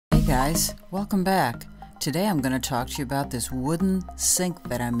guys, welcome back. Today I'm going to talk to you about this wooden sink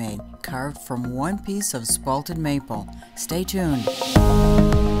that I made, carved from one piece of spalted maple. Stay tuned.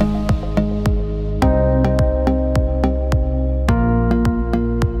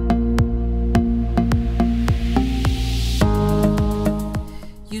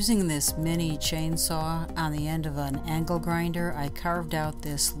 Using this mini chainsaw on the end of an angle grinder, I carved out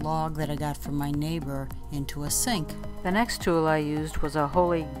this log that I got from my neighbor into a sink. The next tool I used was a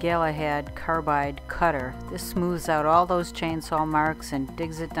Holy Galahad carbide cutter. This smooths out all those chainsaw marks and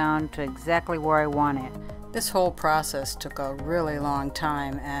digs it down to exactly where I want it. This whole process took a really long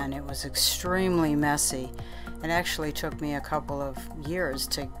time and it was extremely messy. It actually took me a couple of years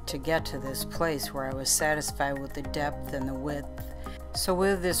to get to this place where I was satisfied with the depth and the width. So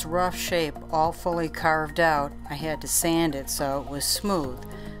with this rough shape all fully carved out, I had to sand it so it was smooth.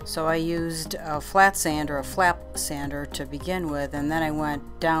 So I used a flat sand or a flap sander to begin with, and then I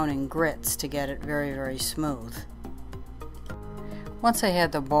went down in grits to get it very, very smooth. Once I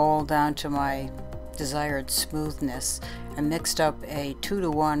had the bowl down to my desired smoothness, I mixed up a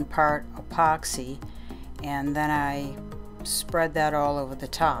 2-to-1 part epoxy, and then I spread that all over the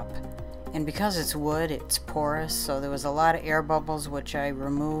top. And because it's wood, it's porous, so there was a lot of air bubbles, which I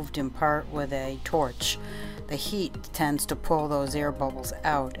removed in part with a torch. The heat tends to pull those air bubbles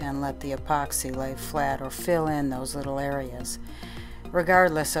out and let the epoxy lay flat or fill in those little areas.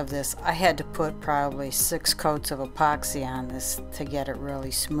 Regardless of this, I had to put probably 6 coats of epoxy on this to get it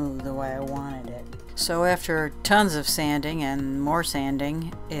really smooth the way I wanted it. So after tons of sanding and more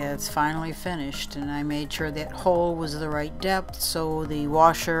sanding, it's finally finished, and I made sure that hole was the right depth so the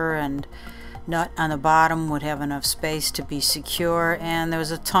washer and nut on the bottom would have enough space to be secure, and there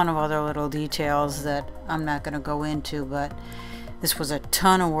was a ton of other little details that I'm not going to go into, but this was a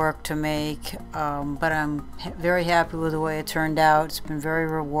ton of work to make, but I'm very happy with the way it turned out. It's been very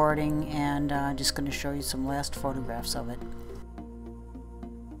rewarding, and I'm just going to show you some last photographs of it.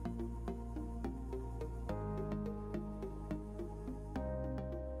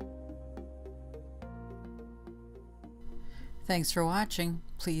 Thanks for watching.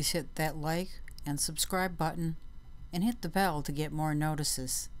 Please hit that like and subscribe button and hit the bell to get more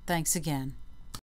notices. Thanks again.